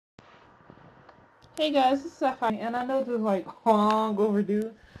Hey guys, this is Sapphire, and I know this is like long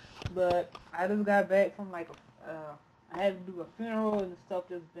overdue, but I just got back from I had to do a funeral and stuff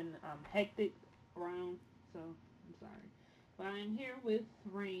that's been hectic around, so I'm sorry. But I'm here with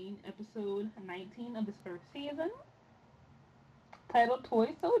Rain, episode 19 of this first season, titled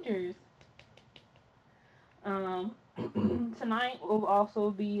Toy Soldiers. Um, Tonight will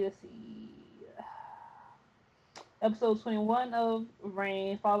also be, let's see, episode 21 of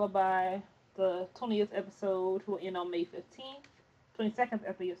Rain, followed by the 20th episode, will end on May 15th, 22nd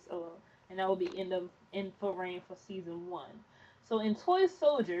episode, and that will be end for Rain for season 1. So in Toy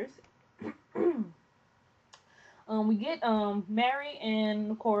Soldiers, we get Mary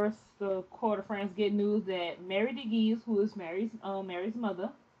and of course the court of friends get news that Mary DeGeese, who is Mary's mother,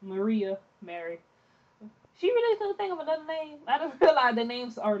 Maria Mary. She really couldn't think of another name. I just realized the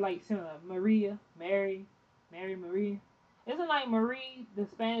names are like similar. Maria, Mary, Mary, Marie. Isn't like Marie the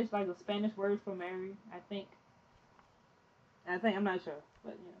Spanish, like the Spanish word for Mary? I think. I'm not sure,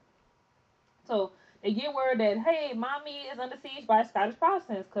 but yeah. So they get word that hey, mommy is under siege by Scottish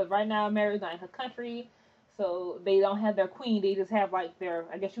Protestants because right now Mary's not in her country, so they don't have their queen. They just have like their.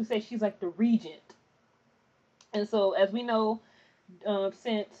 I guess you say she's like the regent. And so as we know,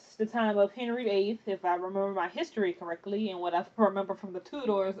 since the time of Henry VIII, if I remember my history correctly, and what I remember from the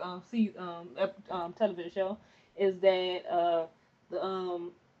Tudors television show, is that the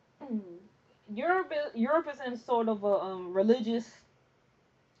Europe is in sort of a religious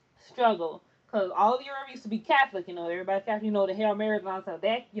struggle because all of Europe used to be Catholic. You know, everybody Catholic. You know, the Hail Marys and all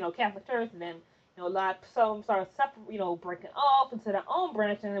that. You know, Catholic Church, and then a lot some started separate. Breaking off into their own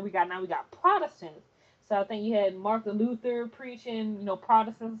branch, and then we got Protestants. So I think you had Martin Luther preaching,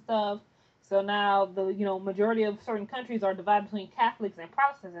 Protestant stuff. So now the majority of certain countries are divided between Catholics and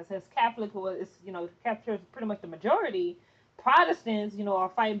Protestants. And since Catholic was Catholic Church is pretty much the majority, Protestants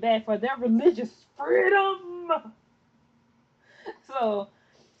are fighting back for their religious freedom. So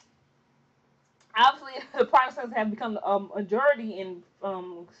obviously the Protestants have become a majority in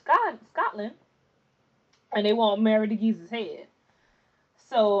Scotland, and they want Mary de Guise's head.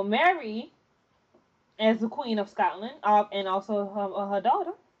 So Mary, as the Queen of Scotland, and also her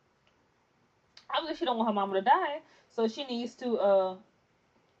daughter, obviously she don't want her mama to die, so she needs to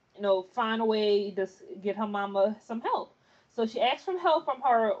find a way to get her mama some help. So she asks for help from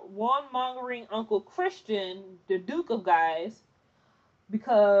her warmongering uncle Christian, the Duke of Guise,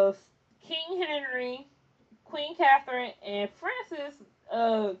 because King Henry, Queen Catherine, and Francis,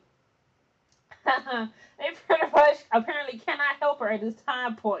 uh, they pretty much apparently cannot help her at this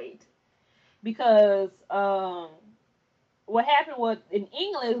time point because what happened was in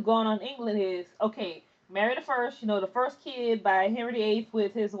England is going on in England is okay. Mary the First, the first kid by Henry VIII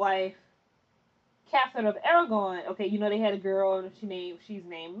with his wife Catherine of Aragon. Okay, they had a girl and she's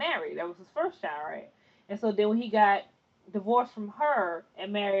named Mary. That was his first child, right? And so then when he got divorced from her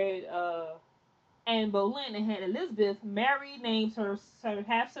and married Anne Boleyn and had Elizabeth, Mary names her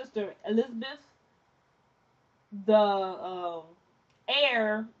half sister Elizabeth the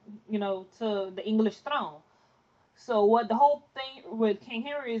heir, to the English throne. So what the whole thing with King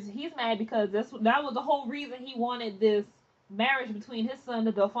Henry is he's mad because that was the whole reason he wanted this marriage between his son,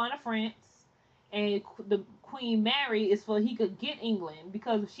 the Dauphin of France, and the Queen Mary is for he could get England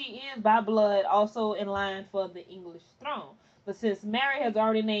because she is by blood also in line for the English throne. But since Mary has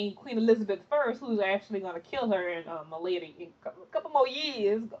already named Queen Elizabeth first, who's actually going to kill her in a couple more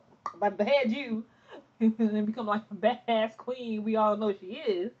years, about to behead you and become like a badass queen we all know she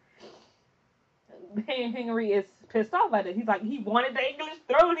is. Henry is pissed off by this. He's like, he wanted the English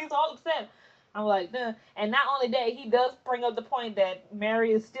throne. He's all upset. I'm like, duh. And not only that, he does bring up the point that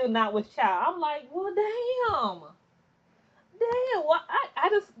Mary is still not with child. I'm like, well, damn. What?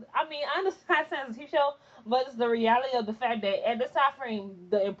 I understand it's a TV show, but it's the reality of the fact that at this time frame,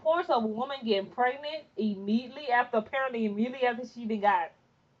 the importance of a woman getting pregnant immediately after she got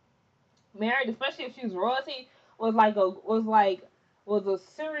married, especially if she was royalty, was a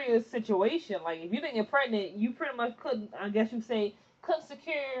serious situation. Like if you didn't get pregnant, you pretty much couldn't. I guess you say couldn't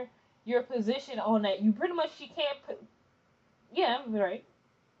secure your position on that. You pretty much she can't. Yeah, right.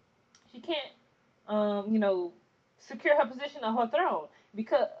 She can't. Secure her position on her throne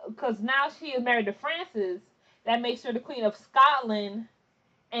because now she is married to Francis. That makes her the queen of Scotland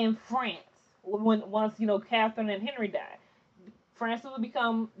and France. When once Catherine and Henry died. Francis would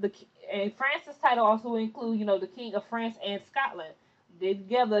become and Francis' title also would include, the King of France and Scotland. They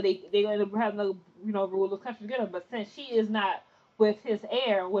together, they gonna have no, rule the country together. But since she is not with his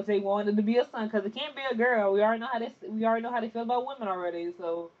heir, which they wanted to be a son, because it can't be a girl. We already know how they feel about women already.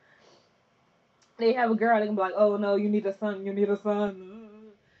 So they have a girl, they can be like, oh no, you need a son, you need a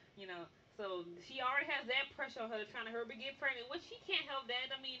son, you know. So she already has that pressure on her trying to hurry get pregnant, which she can't help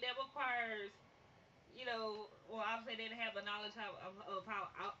that. I mean, that requires, well, obviously they didn't have the knowledge of how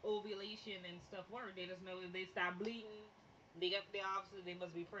ovulation and stuff work. They just know if they stop bleeding, they obviously they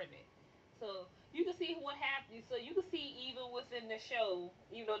must be pregnant. So you can see what happened. So you can see even within the show,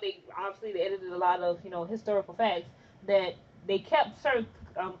 they obviously they edited a lot of historical facts that they kept certain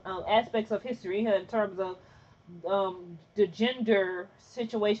aspects of history in terms of the gender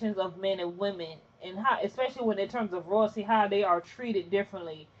situations of men and women, and how, especially when in terms of royalty, how they are treated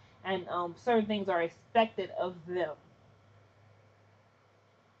differently, and certain things are expected of them.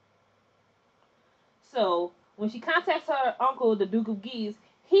 So when she contacts her uncle, the Duke of Guise,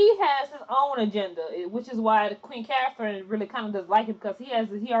 he has his own agenda, which is why the Queen Catherine really kind of does like him, because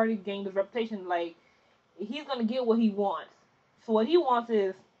he already gained his reputation. Like, he's gonna get what he wants. So what he wants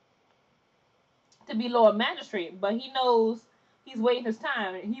is to be Lord Magistrate, but he knows he's waiting his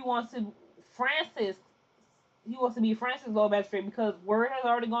time. Francis. He wants to be Francis Lord Magistrate because word has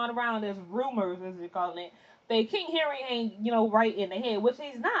already gone around. There's rumors, as they call it, that King Henry ain't right in the head, which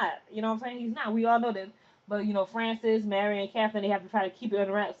he's not. You know what I'm saying? He's not. We all know this. But Francis, Mary, and Catherine, they have to try to keep it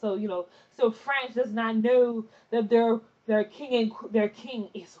under wraps. So so France does not know that their king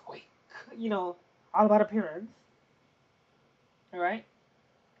is weak. All about appearance. All right.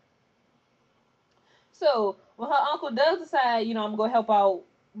 So when her uncle does decide, I'm gonna help out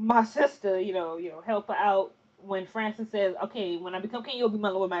my sister, help her out when Francis says, okay, when I become king, you'll be my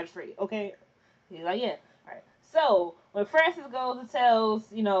Lord Magistrate, okay? He's like, yeah. All right. So when Francis goes and tells,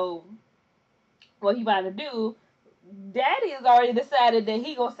 what he about to do, Daddy has already decided that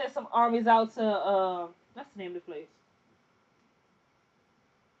he gonna send some armies out to what's the name of the place?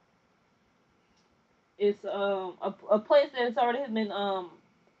 It's a place that's already been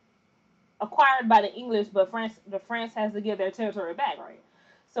acquired by the English, but France has to give their territory back, right?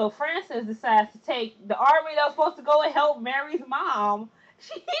 So Francis decides to take the army that was supposed to go and help Mary's mom.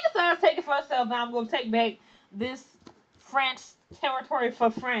 He decides to take it for herself. Now I'm going to take back this French territory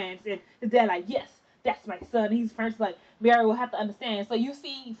for France. And his dad like, yes, that's my son. He's French. Like, Mary will have to understand. So you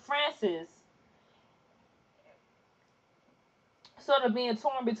see Francis sort of being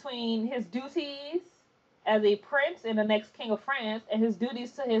torn between his duties as a prince and the next king of France and his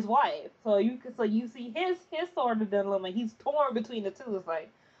duties to his wife. So you see his sort of dilemma. He's torn between the two. It's like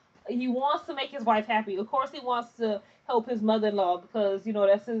he wants to make his wife happy. Of course, he wants to help his mother-in-law because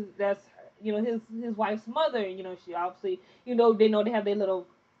that's his wife's mother. She obviously they know they have their little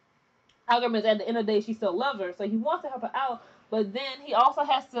arguments. At the end of the day, she still loves her, so he wants to help her out. But then he also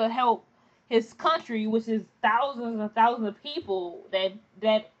has to help his country, which is thousands and thousands of people that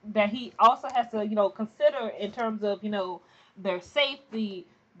he also has to consider in terms of their safety,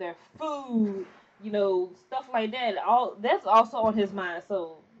 their food, stuff like that. All that's also on his mind.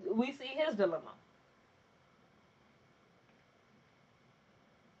 So we see his dilemma.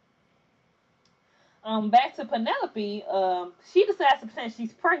 Back to Penelope. She decides to pretend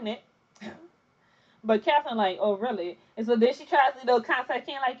she's pregnant. But Catherine like, oh really? And so then she tries to contact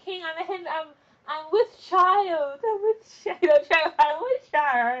King like, King, I'm with child. I'm with child. I'm with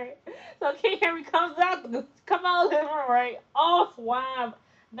child. Right? So King Henry come out of the room, right? All suave,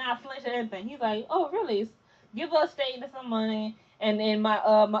 not flinch or anything. He's like, oh really? Give us state and some money, and then my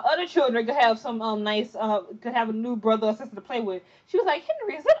other children could have some nice could have a new brother or sister to play with. She was like,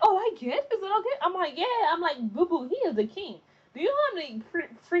 Henry, is that all I get? Is it okay? I'm like, yeah. I'm like, boo boo, he is the king. Do you know how many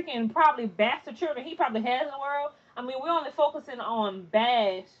freaking probably bastard children he probably has in the world? I mean, we're only focusing on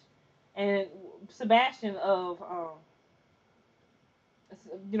Bash and Sebastian of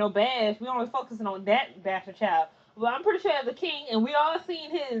Bash. We're only focusing on that bastard child. But I'm pretty sure as a king, and we all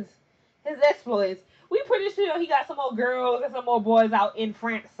seen his exploits. We pretty sure he got some more girls and some more boys out in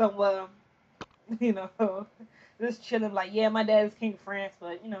France somewhere. You know, just chilling like, yeah, my dad is king of France,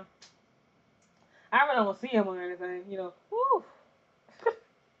 but I really don't see him or anything. Whew.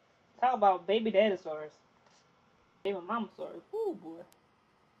 Talk about baby daddy stories. Baby mama stories. Ooh, boy.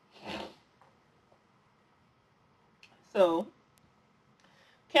 So,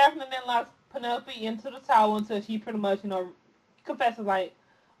 Catherine then locks Penelope into the tower until she pretty much, confesses, like,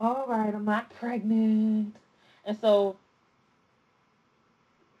 all right, I'm not pregnant. And so,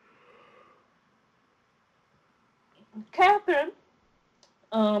 Catherine,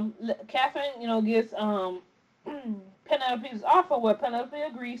 gets, Penelope's offer where Penelope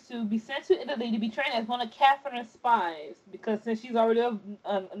agrees to be sent to Italy to be trained as one of Catherine's spies. Because since she's already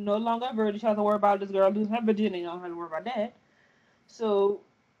no longer a virgin, she has to worry about this girl losing her virginity. You don't have to worry about that. So,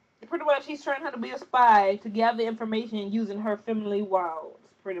 pretty much, he's training her to be a spy to gather information using her feminine wiles,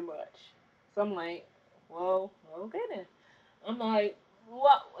 pretty much. So I'm like, well, okay then. I'm like,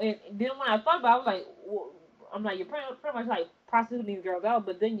 Well, and then when I thought about it, I was like, I'm like, you're pretty much like prostituting these girls out.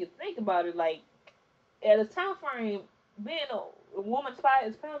 But then you think about it, like at a time frame, being a woman spy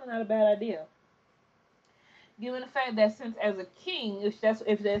is probably not a bad idea. Given the fact that since as a king, if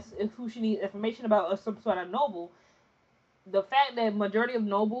who she needs information about or some sort of noble, the fact that majority of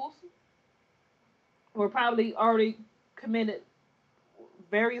nobles were probably already committed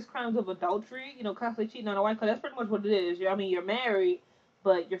various crimes of adultery, constantly cheating on a wife, because that's pretty much what it is. I mean, you're married,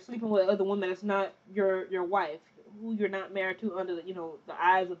 but you're sleeping with other women that's not your wife, who you're not married to under the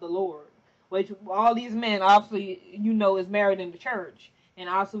eyes of the Lord. Which all these men, obviously, is married in the church. And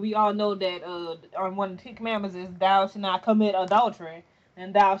also, we all know that on one of the Ten Commandments is thou shalt not commit adultery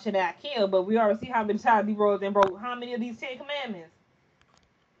and thou shalt not kill. But we already see how many times he wrote and broke how many of these Ten Commandments.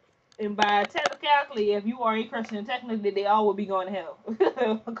 And by technically, if you are a Christian, technically they all would be going to hell.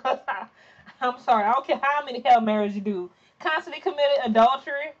 Because I'm sorry, I don't care how many hell marriages you do. Constantly committed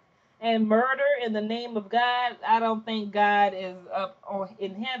adultery and murder in the name of God. I don't think God is up or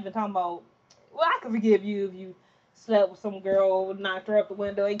in heaven talking about. Well, I can forgive you if you slept with some girl, knocked her up the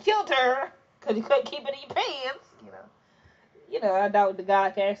window, and killed her because you couldn't keep it in your pants. I doubt the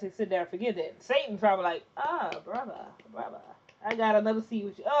God can actually sit there and forget that. Satan's probably like, brother. I got another see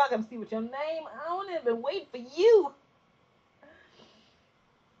with you. Oh, I gotta see with your name on it. Been waiting for you.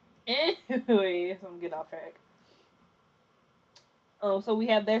 Anyway, so I'm getting off track. So we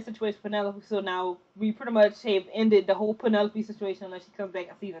have their situation, Penelope. So now we pretty much have ended the whole Penelope situation unless she comes back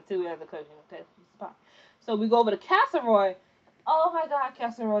in season 2 as a cousin of Spot. So we go over to Castleroy. Oh my God,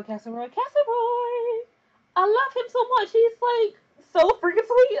 Castleroy. I love him so much. He's like so freaking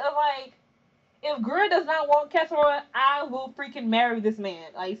sweet. I'm like, if Greer does not want Castleroy, I will freaking marry this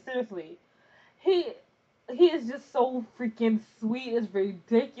man. Like seriously, he he is just so freaking sweet. It's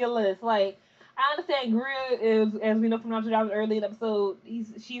ridiculous. Like I understand Greer is, as we know from Notre Dame early in the episode,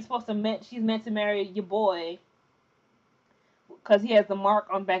 she's meant to marry your boy because he has the mark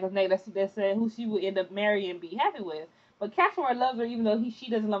on the back of his neck that said who she would end up marrying and be happy with. But Castleroy loves her even though she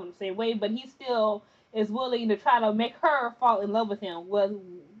doesn't love him the same way. But he still is willing to try to make her fall in love with him. Well,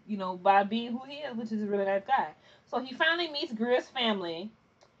 by being who he is, which is a really nice guy. So he finally meets Greer's family,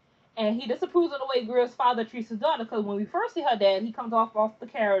 and he disapproves of the way Greer's father treats his daughter. Because when we first see her dad, he comes off the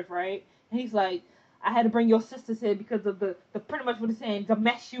carriage, right? And he's like, "I had to bring your sisters here because of the pretty much what he's saying, the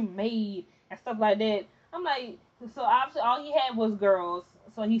mess you made and stuff like that." I'm like, so obviously all he had was girls,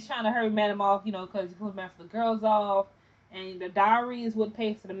 so he's trying to hurry him off, because he put for the girls off, and the dowry is what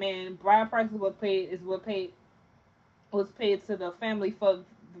pays for the man. Bride price was paid to the family for the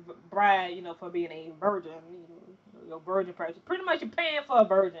bride, for being a virgin, your virgin price. Pretty much you're paying for a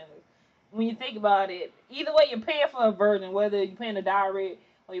virgin. When you think about it, either way you're paying for a virgin, whether you're paying a dowry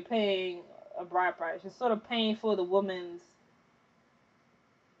or you're paying a bride price. You're sort of paying for the woman's.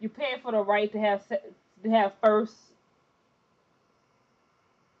 You're paying for the right to have first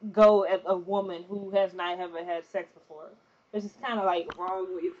go at a woman who has not ever had sex before. Which is kind of like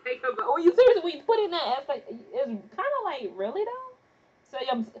wrong when you think about. When you seriously when you put in that aspect, it's kind of like really though. So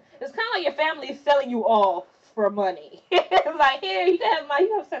it's kind of like your family is selling you off for money. It's like here you can have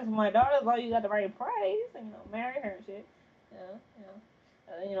you have sex with my daughter as long as you got the right price and marry her and shit.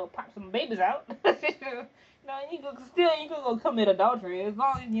 Pop some babies out. You can go commit adultery as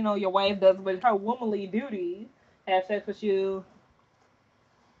long as your wife does with her womanly duty, have sex with you,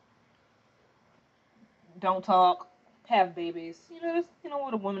 don't talk, have babies. That's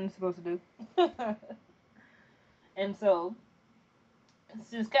what a woman is supposed to do. And so,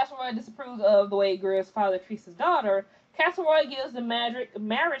 since Castleroy disapproves of the way Greer's father treats his daughter, Castleroy gives the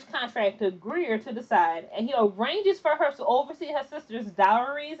marriage contract to Greer to decide, and he arranges for her to oversee her sister's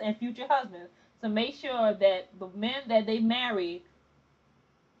dowries and future husbands to make sure that the men that they marry,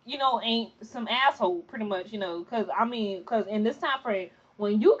 ain't some asshole, pretty much, because in this time frame,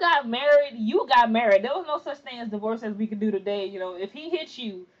 when you got married, you got married. There was no such thing as divorce as we can do today. If he hits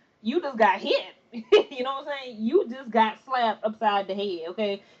you, you just got hit. You know what I'm saying? You just got slapped upside the head.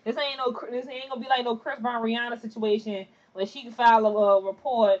 Okay, this ain't gonna be like no Chris Brown Rihanna situation where she can file a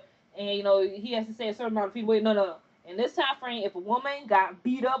report and he has to say a certain amount of feet. Wait, no. In this time frame, if a woman got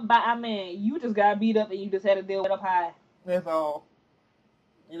beat up by a man, you just got beat up and you just had to deal with it up high. That's all.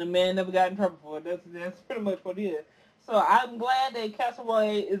 And the man never got in trouble for it. That's pretty much what it is. So I'm glad that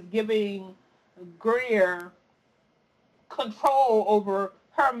Castleroy is giving Greer control over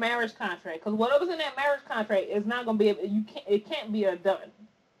her marriage contract. Because whatever's in that marriage contract is not gonna be it can't be a done.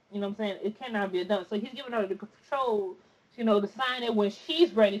 You know what I'm saying? It cannot be a done. So he's giving her the control, to sign it when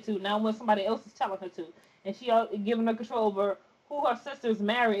she's ready to, not when somebody else is telling her to. And she giving her control over who her sisters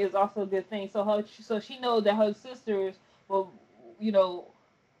marry is also a good thing. So she knows that her sisters will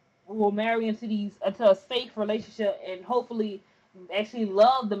will marry into a safe relationship and hopefully actually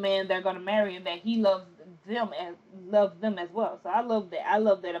love the man they're gonna marry and that he loves them as well. So I love that. I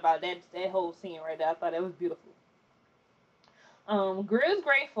love that about that whole scene right there. I thought it was beautiful. Grill's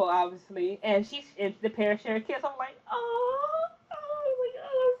grateful, obviously, and and the pair share a kiss. I'm like, oh my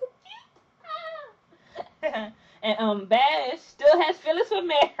god, so cute. And Bash still has feelings for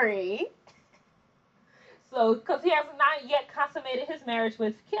Mary. So, because he has not yet consummated his marriage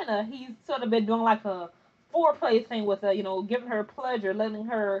with Kenna, he's sort of been doing like a foreplay thing with her, giving her pleasure, letting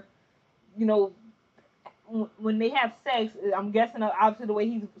her, you know, when they have sex. I'm guessing obviously the way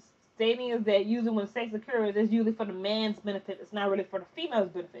he's stating is that usually when sex occurs, it's usually for the man's benefit. It's not really for the female's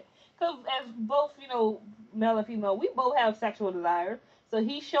benefit. Because as both, male and female, we both have sexual desire. So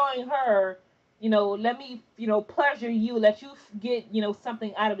he's showing her, let me, pleasure you, let you get,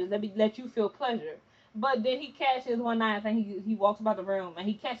 something out of this. Let you feel pleasure. But then he catches one night, I think he walks about the room, and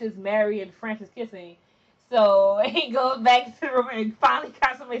he catches Mary and Francis kissing. So he goes back to the room and finally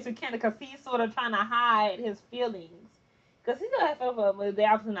consummates with Kendra because he's sort of trying to hide his feelings. Because he still has fun for her, but they're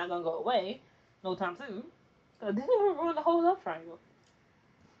obviously not going to go away no time soon. So this will ruin the whole love triangle.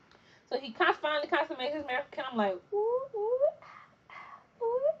 So he finally consummates his marriage with Kendra. I'm like, ooh, ooh, ooh,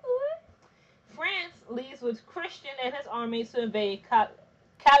 ooh. France leaves with Christian and his army to invade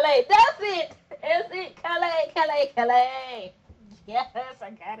Calais. That's it! That's it! Calais, Calais, Calais! Yes, I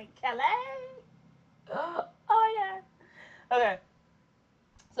got it. Calais! Oh, yeah. Okay.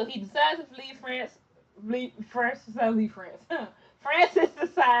 So he decides to leave France. Leave France. Francis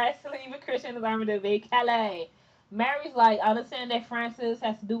decides to leave with Christian and his army to invade Calais. Mary's like, I understand that Francis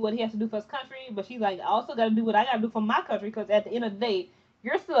has to do what he has to do for his country, but she's like, I also got to do what I got to do for my country because at the end of the day,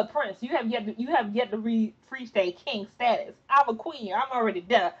 you're still a prince. You have yet to reach that king status. I'm a queen. I'm already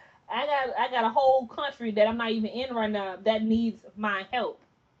there. I got a whole country that I'm not even in right now that needs my help.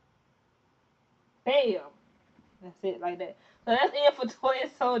 Bam. That's it, like that. So that's it for Toy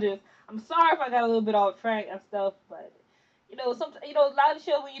Soldiers. I'm sorry if I got a little bit off track and stuff, but a lot of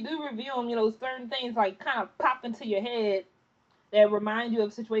shows when you do review them, certain things like kind of pop into your head that remind you of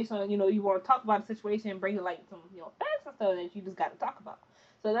a situation. You want to talk about a situation and bring like some facts and stuff that you just got to talk about.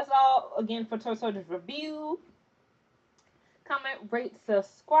 So that's all again for Toy Soldiers review. Comment, rate,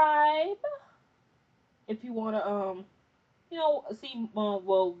 subscribe if you want to see,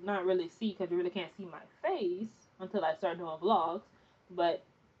 well, not really see because you really can't see my face until I start doing vlogs. But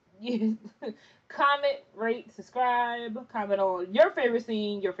yes, comment, rate, subscribe, comment on your favorite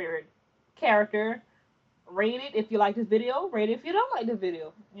scene, your favorite character. Rate it if you like this video. Rate it if you don't like this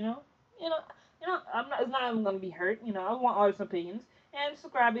video. You know, I'm not. It's not even gonna be hurt. I want all your opinions. And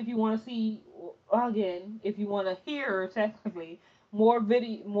subscribe if you want to see again. If you want to hear technically more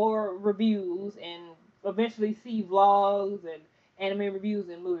reviews, and eventually see vlogs and anime reviews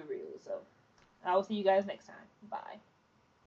and movie reviews. So I will see you guys next time. Bye.